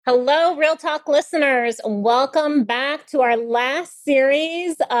Hello, Real Talk listeners. Welcome back to our last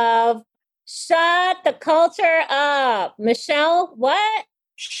series of Shut the Culture Up. Michelle, what?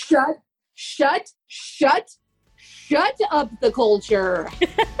 Shut up the culture.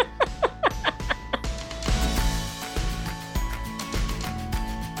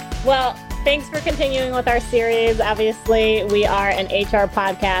 Well, thanks for continuing with our series. Obviously, we are an HR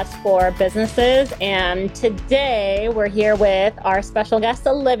podcast for businesses. And today we're here with our special guest,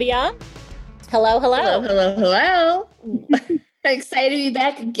 Olivia. Hello. Hello. Excited to be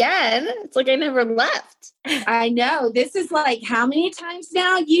back again. It's like I never left. I know. This is like how many times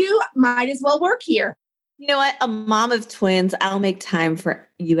now? You might as well work here. You know what? A mom of twins. I'll make time for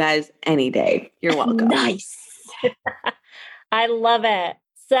you guys any day. You're welcome. Nice. I love it.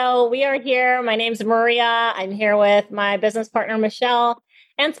 So we are here. My name's Maria. I'm here with my business partner, Michelle,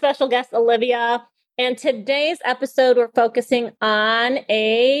 and special guest, Olivia. And today's episode, we're focusing on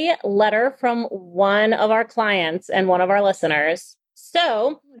a letter from one of our clients and one of our listeners.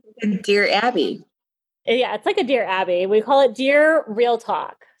 So, Dear Abby. Yeah, it's like a Dear Abby. We call it Dear Real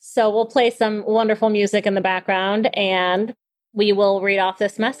Talk. So we'll play some wonderful music in the background and we will read off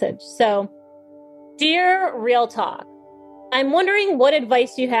this message. So, Dear Real Talk, I'm wondering what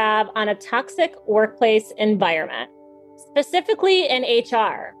advice you have on a toxic workplace environment, specifically in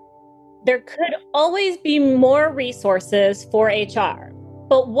HR. There could always be more resources for HR,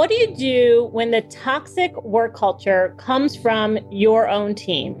 but what do you do when the toxic work culture comes from your own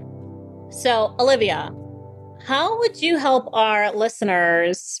team? So, Olivia, how would you help our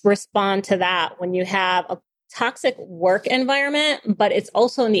listeners respond to that when you have a toxic work environment, but it's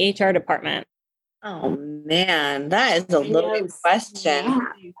also in the HR department? Oh, man, that is a loaded question.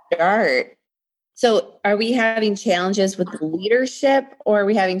 How do you start? So are we having challenges with the leadership or are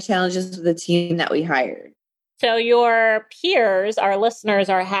we having challenges with the team that we hired? So your peers, our listeners,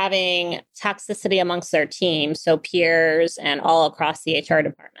 are having toxicity amongst their team. So peers and all across the HR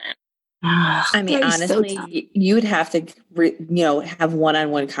department. I mean, honestly, you would have to, have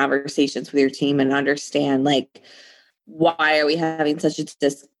one-on-one conversations with your team and understand, like, why are we having such a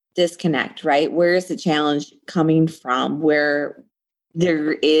disconnect, right? Where is the challenge coming from? Where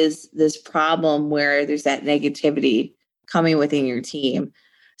there is this problem where there's that negativity coming within your team.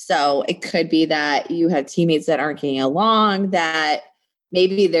 So it could be that you have teammates that aren't getting along, that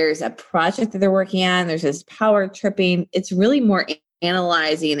maybe there's a project that they're working on, there's this power tripping. It's really more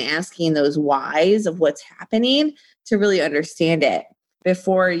analyzing and asking those whys of what's happening to really understand it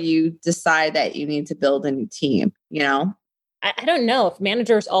before you decide that you need to build a new team, I don't know if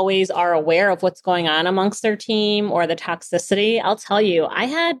managers always are aware of what's going on amongst their team or the toxicity. I'll tell you,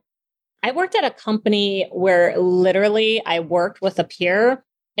 I worked at a company where literally I worked with a peer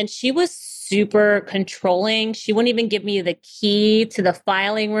and she was super controlling. She wouldn't even give me the key to the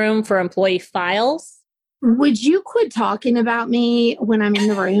filing room for employee files. Would you quit talking about me when I'm in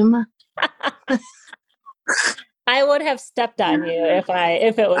the room? I would have stepped on you if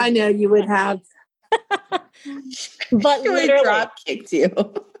it was. I know you would have. But she literally drop kicked you.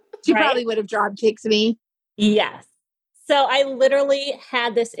 She probably would have drop kicked me. Yes. So I literally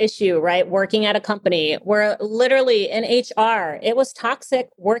had this issue, right? Working at a company where literally in HR, it was toxic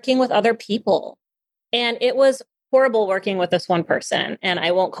working with other people. And it was horrible working with this one person. And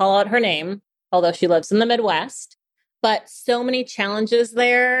I won't call out her name, although she lives in the Midwest. But so many challenges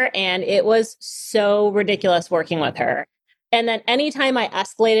there. And it was so ridiculous working with her. And then anytime I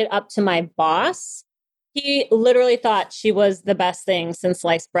escalated up to my boss, he literally thought she was the best thing since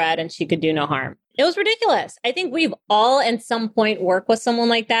sliced bread and she could do no harm. It was ridiculous. I think we've all at some point worked with someone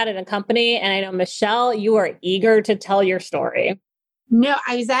like that in a company. And I know, Michelle, you are eager to tell your story. No,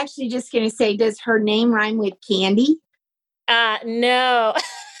 I was actually just going to say, does her name rhyme with candy? No.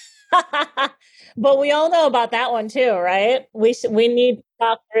 But we all know about that one too, right? We need to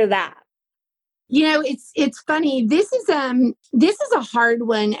talk through that. It's funny. This is a hard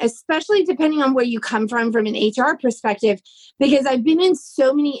one, especially depending on where you come from an HR perspective, because I've been in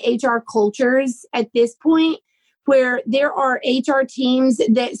so many HR cultures at this point where there are HR teams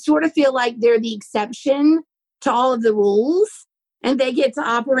that sort of feel like they're the exception to all of the rules and they get to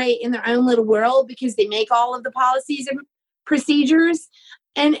operate in their own little world because they make all of the policies and procedures.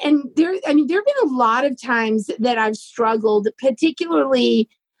 And there have been a lot of times that I've struggled, particularly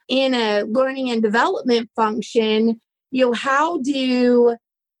in a learning and development function. How do you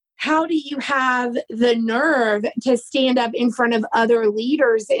have the nerve to stand up in front of other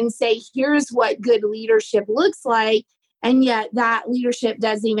leaders and say, here's what good leadership looks like, and yet that leadership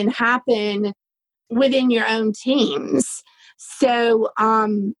doesn't even happen within your own teams? So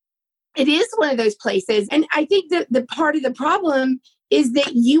it is one of those places. And I think that the part of the problem is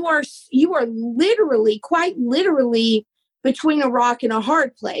that you are literally, quite literally, between a rock and a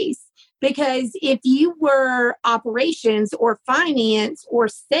hard place. Because if you were operations or finance or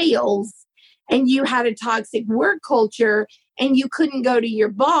sales and you had a toxic work culture and you couldn't go to your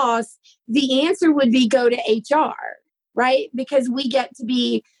boss, the answer would be go to HR, right? Because we get to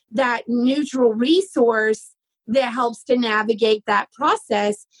be that neutral resource that helps to navigate that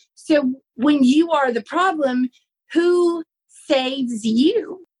process. So when you are the problem, who saves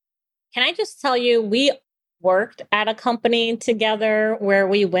you? Can I just tell you, we worked at a company together where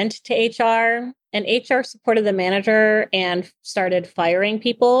we went to HR and HR supported the manager and started firing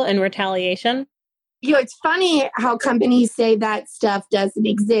people in retaliation. You know, it's funny how companies say that stuff doesn't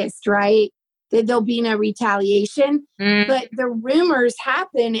exist, right? That there'll be no retaliation, but the rumors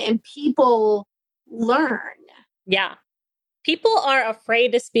happen and people learn. Yeah. People are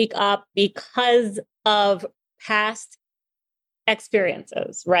afraid to speak up because of past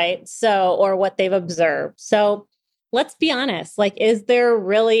experiences, right? So, or what they've observed. So let's be honest, like, is there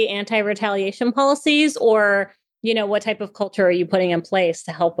really anti-retaliation policies, or, you know, what type of culture are you putting in place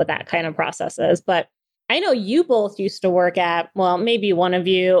to help with that kind of processes? But I know you both used to work at, well, maybe one of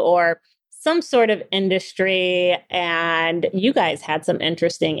you, or some sort of industry, and you guys had some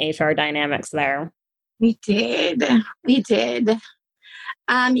interesting HR dynamics there. We did. You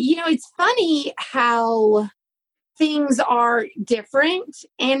know, it's funny how things are different,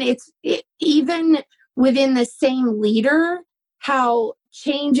 and even within the same leader, how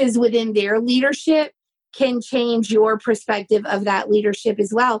changes within their leadership can change your perspective of that leadership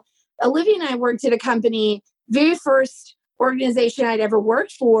as well. Olivia and I worked at a company, very first organization I'd ever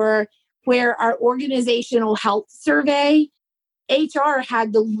worked for, where our organizational health survey, HR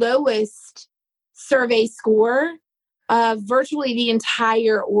had the lowest survey score of virtually the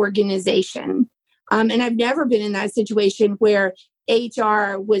entire organization. And I've never been in that situation where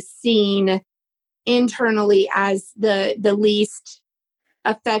HR was seen internally as the least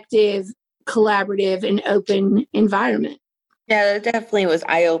effective, collaborative, and open environment. Yeah, it definitely was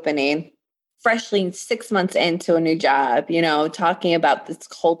eye-opening. Freshly 6 months into a new job, you know, talking about this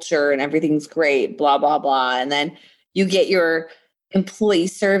culture and everything's great, blah, blah, blah. And then you get your employee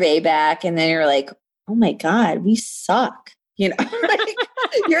survey back and then you're like, oh my God, we suck. You know, like,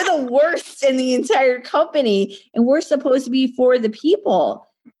 you're the worst in the entire company and we're supposed to be for the people.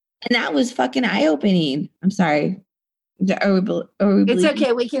 And that was fucking eye-opening. I'm sorry. It's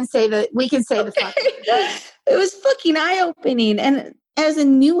okay. We can say the fuck. It was fucking eye-opening. And as a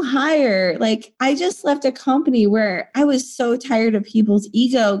new hire, like, I just left a company where I was so tired of people's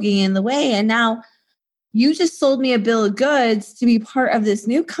ego getting in the way. And now you just sold me a bill of goods to be part of this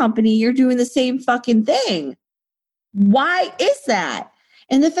new company. You're doing the same fucking thing. Why is that?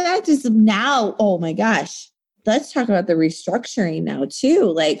 And the fact is now, oh my gosh, let's talk about the restructuring now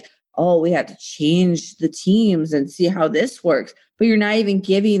too. Like, oh, we have to change the teams and see how this works. But you're not even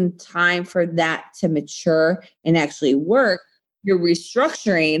giving time for that to mature and actually work. You're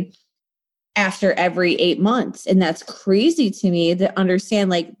restructuring after every 8 months. And that's crazy to me to understand,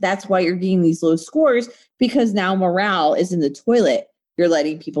 like, that's why you're getting these low scores, because now morale is in the toilet. You're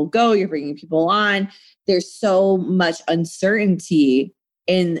letting people go. You're bringing people on. There's so much uncertainty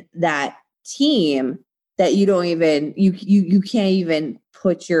in that team that you don't even, you can't even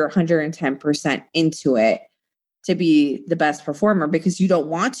put your 110% into it to be the best performer because you don't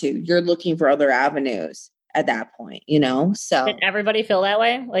want to. You're looking for other avenues at that point, you know? So did everybody feel that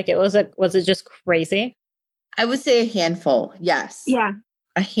way? Like, was it just crazy? I would say a handful. Yes. Yeah.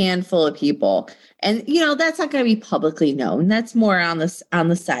 A handful of people. And, you know, that's not going to be publicly known. That's more on the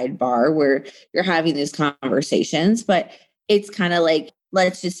sidebar where you're having these conversations, but it's kind of like,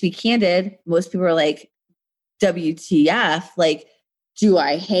 let's just be candid. Most people are like, WTF, like, do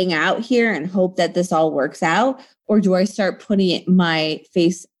I hang out here and hope that this all works out? Or do I start putting my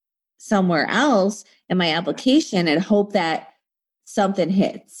face somewhere else in my application and hope that something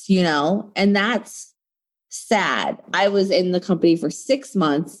hits, you know? And that's sad. I was in the company for 6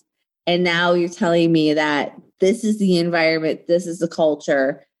 months and now you're telling me that this is the environment, this is the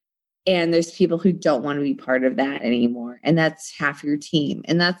culture, and there's people who don't want to be part of that anymore. And that's half your team.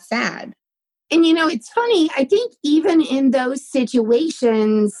 And that's sad. And, you know, it's funny. I think even in those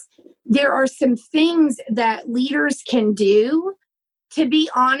situations, there are some things that leaders can do to be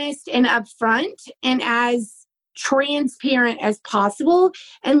honest and upfront and as transparent as possible.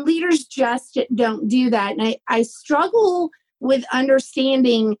 And leaders just don't do that. And I struggle with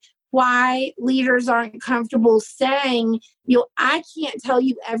understanding why leaders aren't comfortable saying, you know, I can't tell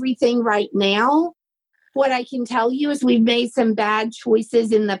you everything right now. What I can tell you is we've made some bad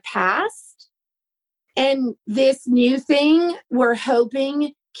choices in the past. And this new thing we're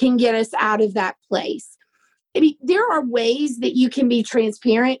hoping can get us out of that place. I mean, there are ways that you can be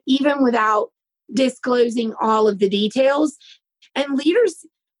transparent even without disclosing all of the details. And leaders,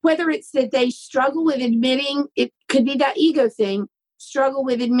 whether it's that they struggle with admitting, it could be that ego thing, struggle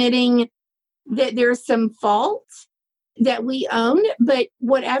with admitting that there's some fault that we own, but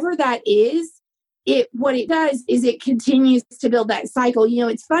whatever that is, what it does is it continues to build that cycle. You know,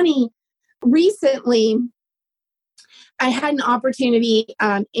 it's funny, recently I had an opportunity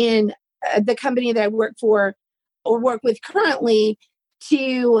in the company that I work for or work with currently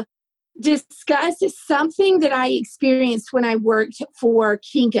to discuss something that I experienced when I worked for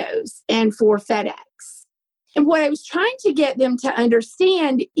Kinko's and for FedEx. And what I was trying to get them to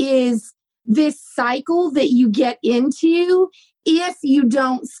understand is this cycle that you get into if you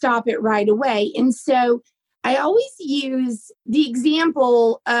don't stop it right away. And so I always use the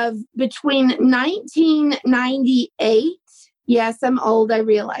example of between 1998, yes, I'm old, I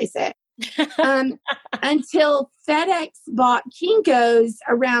realize it, until FedEx bought Kinko's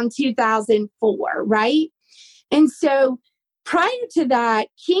around 2004, right? And so prior to that,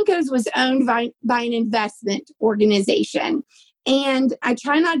 Kinko's was owned by an investment organization. And I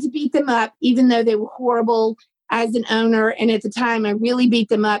try not to beat them up, even though they were horrible as an owner. And at the time, I really beat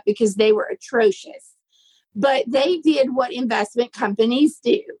them up because they were atrocious. But they did what investment companies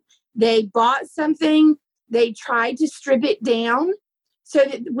do. They bought something, they tried to strip it down so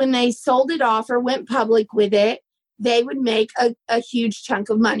that when they sold it off or went public with it, they would make a huge chunk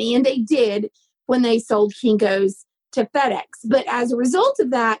of money. And they did when they sold Kinko's to FedEx. But as a result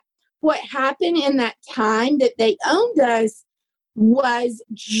of that, what happened in that time that they owned us was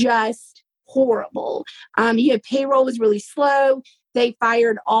just horrible. Payroll was really slow. They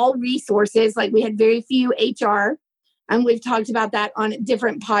fired all resources. Like, we had very few HR. And we've talked about that on a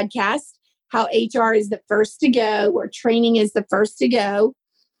different podcast, how HR is the first to go or training is the first to go.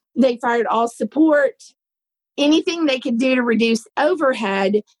 They fired all support, anything they could do to reduce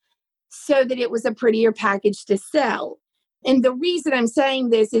overhead so that it was a prettier package to sell. And the reason I'm saying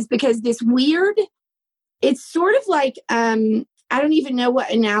this is because it's sort of like, I don't even know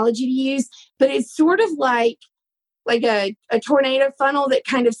what analogy to use, but it's sort of like a tornado funnel that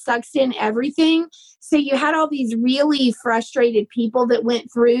kind of sucks in everything. So you had all these really frustrated people that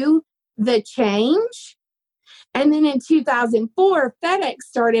went through the change. And then in 2004, FedEx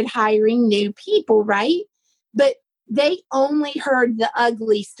started hiring new people, right? But they only heard the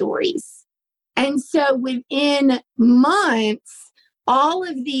ugly stories. And so within months, all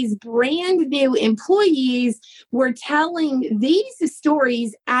of these brand new employees were telling these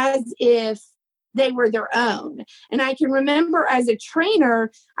stories as if they were their own. And I can remember as a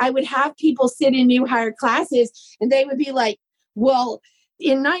trainer, I would have people sit in new hire classes and they would be like, well,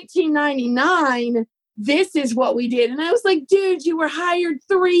 in 1999, this is what we did. And I was like, dude, you were hired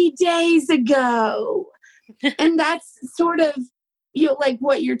 3 days ago. And that's sort of, like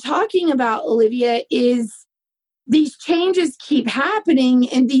what you're talking about, Olivia, is these changes keep happening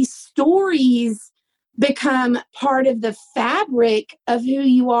and these stories become part of the fabric of who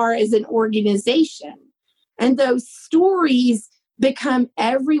you are as an organization. And those stories become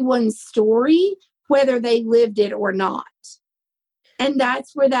everyone's story, whether they lived it or not. And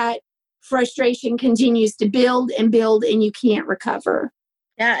that's where that frustration continues to build and build, and you can't recover.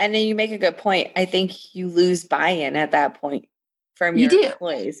 Yeah, and then you make a good point. I think you lose buy-in at that point from your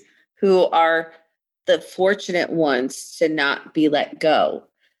employees, who are the fortunate ones to not be let go.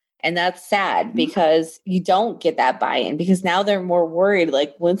 And that's sad because you don't get that buy-in, because now they're more worried,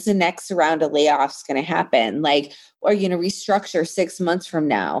 like, when's the next round of layoffs going to happen? Like, are you going to restructure 6 months from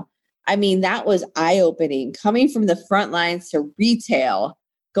now? I mean, that was eye-opening, coming from the front lines to retail,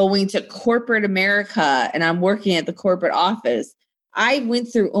 going to corporate America, and I'm working at the corporate office. I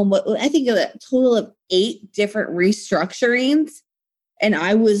went through I think a total of 8 different restructurings, and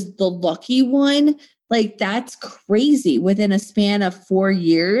I was the lucky one. Like, that's crazy. Within a span of 4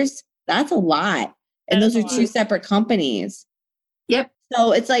 years, that's a lot. And those are 2 separate companies. Yep.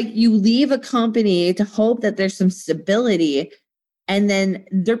 So it's like you leave a company to hope that there's some stability, and then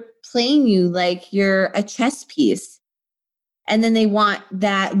they're playing you like you're a chess piece. And then they want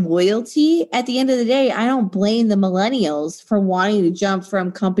that loyalty. At the end of the day, I don't blame the millennials for wanting to jump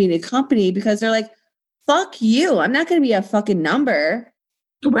from company to company, because they're like, fuck you. I'm not going to be a fucking number.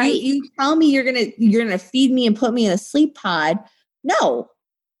 Right. You tell me you're gonna feed me and put me in a sleep pod. No.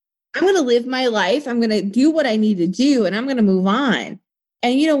 I'm gonna live my life. I'm gonna do what I need to do, and I'm gonna move on.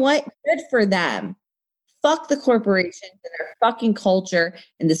 And you know what? Good for them. Fuck the corporations and their fucking culture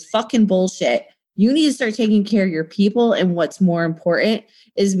and this fucking bullshit. you need to start taking care of your people. And what's more important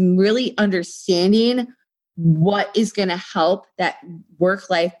is really understanding what is going to help that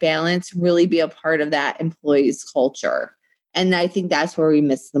work-life balance really be a part of that employee's culture. And I think that's where we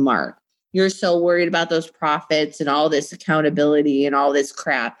miss the mark. You're so worried about those profits and all this accountability and all this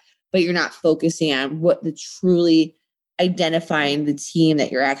crap, but you're not focusing on what the truly identifying the team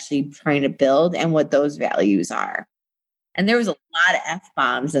that you're actually trying to build and what those values are. And there was a lot of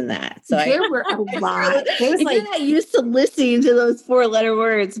F-bombs in that. So there were a lot. There was you're not used to listening to those 4-letter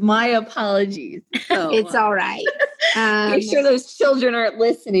words. My apologies. So, it's all right. Make sure those children aren't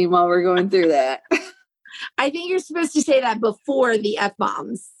listening while we're going through that. I think you're supposed to say that before the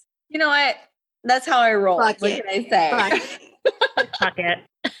F-bombs. You know what? That's how I roll. Fuck what it. can I say? Fuck it.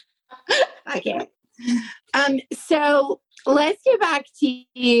 Okay. So let's get back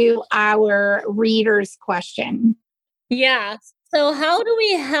to our reader's question. Yeah. So how do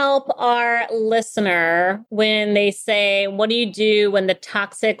we help our listener when they say, what do you do when the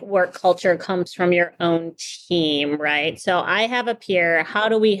toxic work culture comes from your own team, right? So I have a peer. How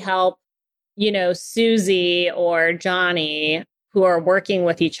do we help, Susie or Johnny who are working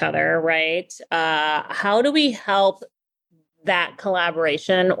with each other, right? How do we help that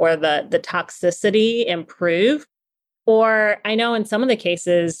collaboration or the toxicity improve? Or I know in some of the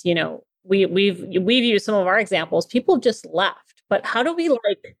cases, we've used some of our examples, people just left, but how do we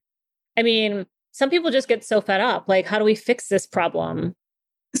some people just get so fed up. Like, how do we fix this problem?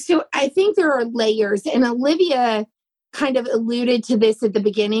 So I think there are layers, and Olivia kind of alluded to this at the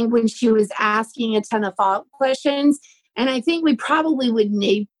beginning when she was asking a ton of follow-up questions. And I think we probably would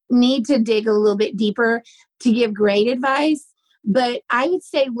need to dig a little bit deeper to give great advice. But I would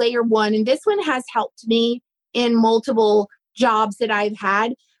say layer one, and this one has helped me in multiple jobs that I've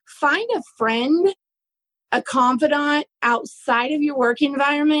had. Find a friend, a confidant outside of your work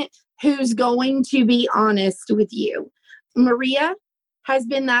environment who's going to be honest with you. Maria has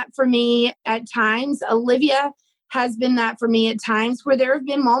been that for me at times. Olivia has been that for me at times, where there have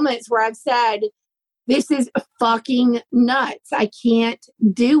been moments where I've said, this is fucking nuts. I can't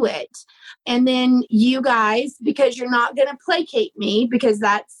do it. And then you guys, because you're not going to placate me, because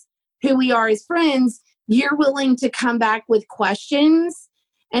that's who we are as friends, you're willing to come back with questions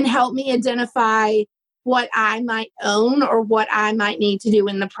and help me identify what I might own or what I might need to do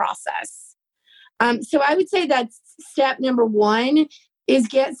in the process. So I would say that's step number one, is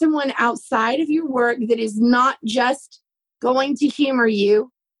get someone outside of your work that is not just going to humor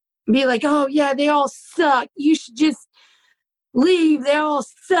you, be like, oh yeah, they all suck. You should just leave. They all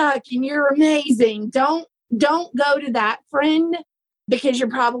suck and you're amazing. Don't go to that friend, because you're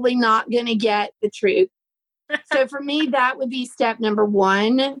probably not going to get the truth. So for me, that would be step number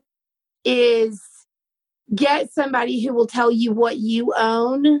one, is get somebody who will tell you what you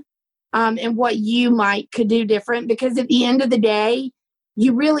own and what you could do different. Because at the end of the day,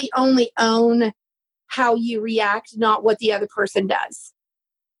 you really only own how you react, not what the other person does.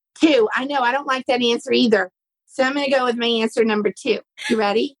 2, I know I don't like that answer either. So I'm going to go with my answer number 2. You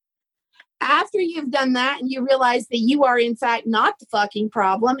ready? After you've done that and you realize that you are in fact not the fucking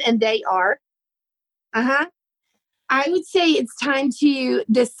problem and they are, I would say it's time to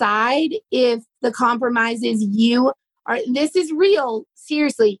decide if the compromises this is real,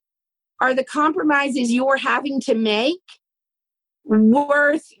 seriously, are the compromises you're having to make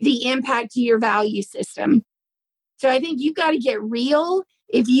worth the impact to your value system? So I think you've got to get real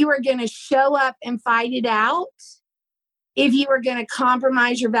if you are going to show up and fight it out, if you are going to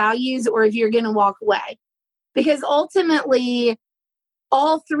compromise your values, or if you're going to walk away. Because ultimately,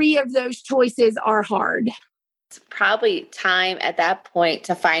 all 3 of those choices are hard. It's probably time at that point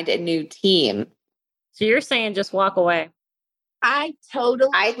to find a new team. So you're saying just walk away? I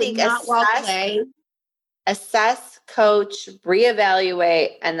think not walk away. Assess, coach,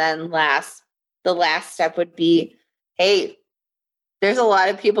 reevaluate, and then the last step would be, hey, there's a lot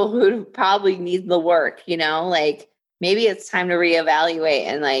of people who probably need the work, maybe it's time to reevaluate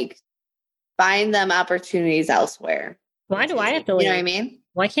and find them opportunities elsewhere. Why do I have to leave? You know what I mean?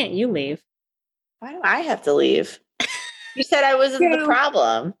 Why can't you leave? Why do I have to leave? You said I wasn't the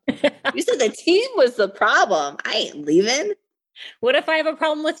problem. You said the team was the problem. I ain't leaving. What if I have a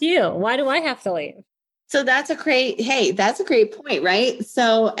problem with you? Why do I have to leave? So that's a great point, right?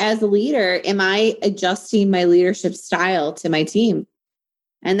 So as a leader, am I adjusting my leadership style to my team?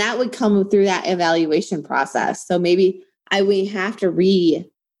 And that would come through that evaluation process. So maybe I would have to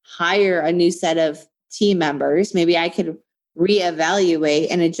rehire a new set of team members. Maybe I could reevaluate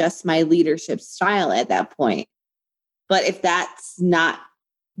and adjust my leadership style at that point. But if that's not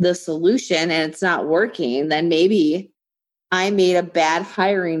the solution and it's not working, then maybe I made a bad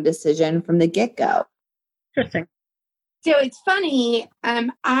hiring decision from the get-go. Interesting. So it's funny.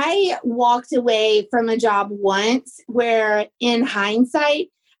 I walked away from a job once where, in hindsight,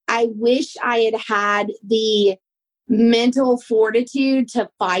 I wish I had had the mental fortitude to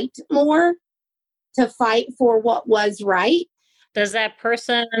fight more, to fight for what was right. Does that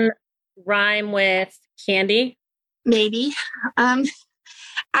person rhyme with candy? Maybe.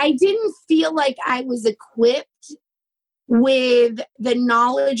 I didn't feel like I was equipped with the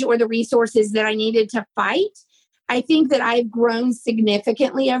knowledge or the resources that I needed to fight. I think that I've grown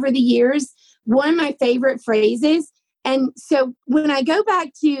significantly over the years. One of my favorite phrases, and so when I go back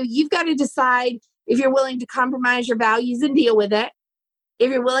to, you've got to decide if you're willing to compromise your values and deal with it,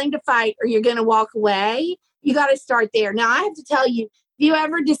 if you're willing to fight or you're going to walk away, you got to start there. Now, I have to tell you, if you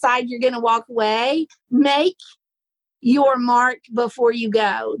ever decide you're going to walk away, make your mark before you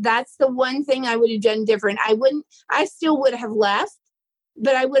go. That's the one thing I would have done different. I still would have left,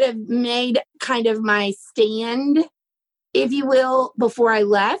 but I would have made kind of my stand, if you will, before I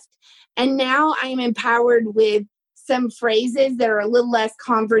left. And now I am empowered with some phrases that are a little less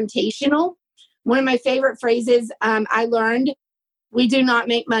confrontational. One of my favorite phrases I learned, "We do not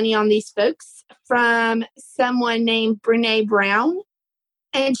make money on these folks," from someone named Brené Brown.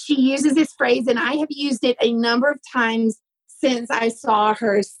 And she uses this phrase, and I have used it a number of times since I saw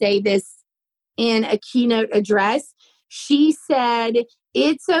her say this in a keynote address. She said,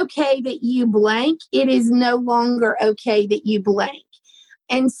 "It's okay that you blank. It is no longer okay that you blank."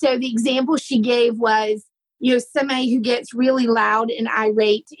 And so the example she gave was, somebody who gets really loud and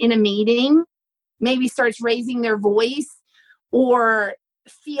irate in a meeting, maybe starts raising their voice or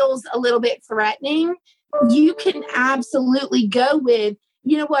feels a little bit threatening. You can absolutely go with,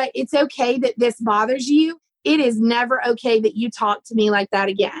 you know what, it's okay that this bothers you. It is never okay that you talk to me like that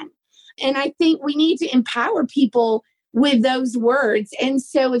again. And I think we need to empower people with those words. And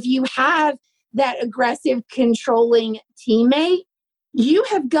so if you have that aggressive, controlling teammate, you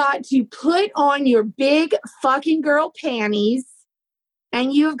have got to put on your big fucking girl panties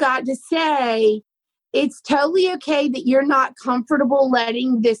and you've got to say, it's totally okay that you're not comfortable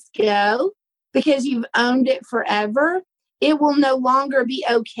letting this go because you've owned it forever. It will no longer be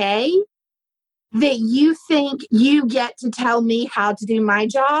okay that you think you get to tell me how to do my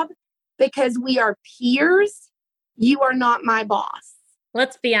job because we are peers. You are not my boss.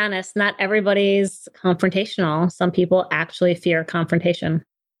 Let's be honest, not everybody's confrontational. Some people actually fear confrontation.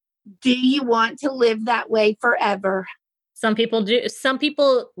 Do you want to live that way forever? Some people do. Some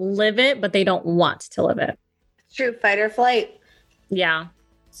people live it, but they don't want to live it. It's true. Fight or flight. Yeah.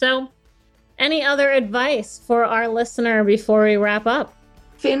 So, any other advice for our listener before we wrap up?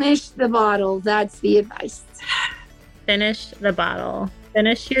 Finish the bottle. That's the advice. Finish the bottle.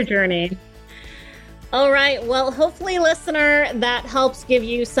 Finish your journey. All right. Well, hopefully, listener, that helps give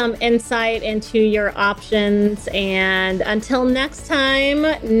you some insight into your options. And until next time,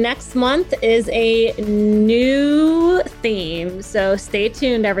 next month is a new theme. So stay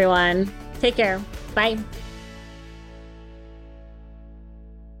tuned, everyone. Take care. Bye.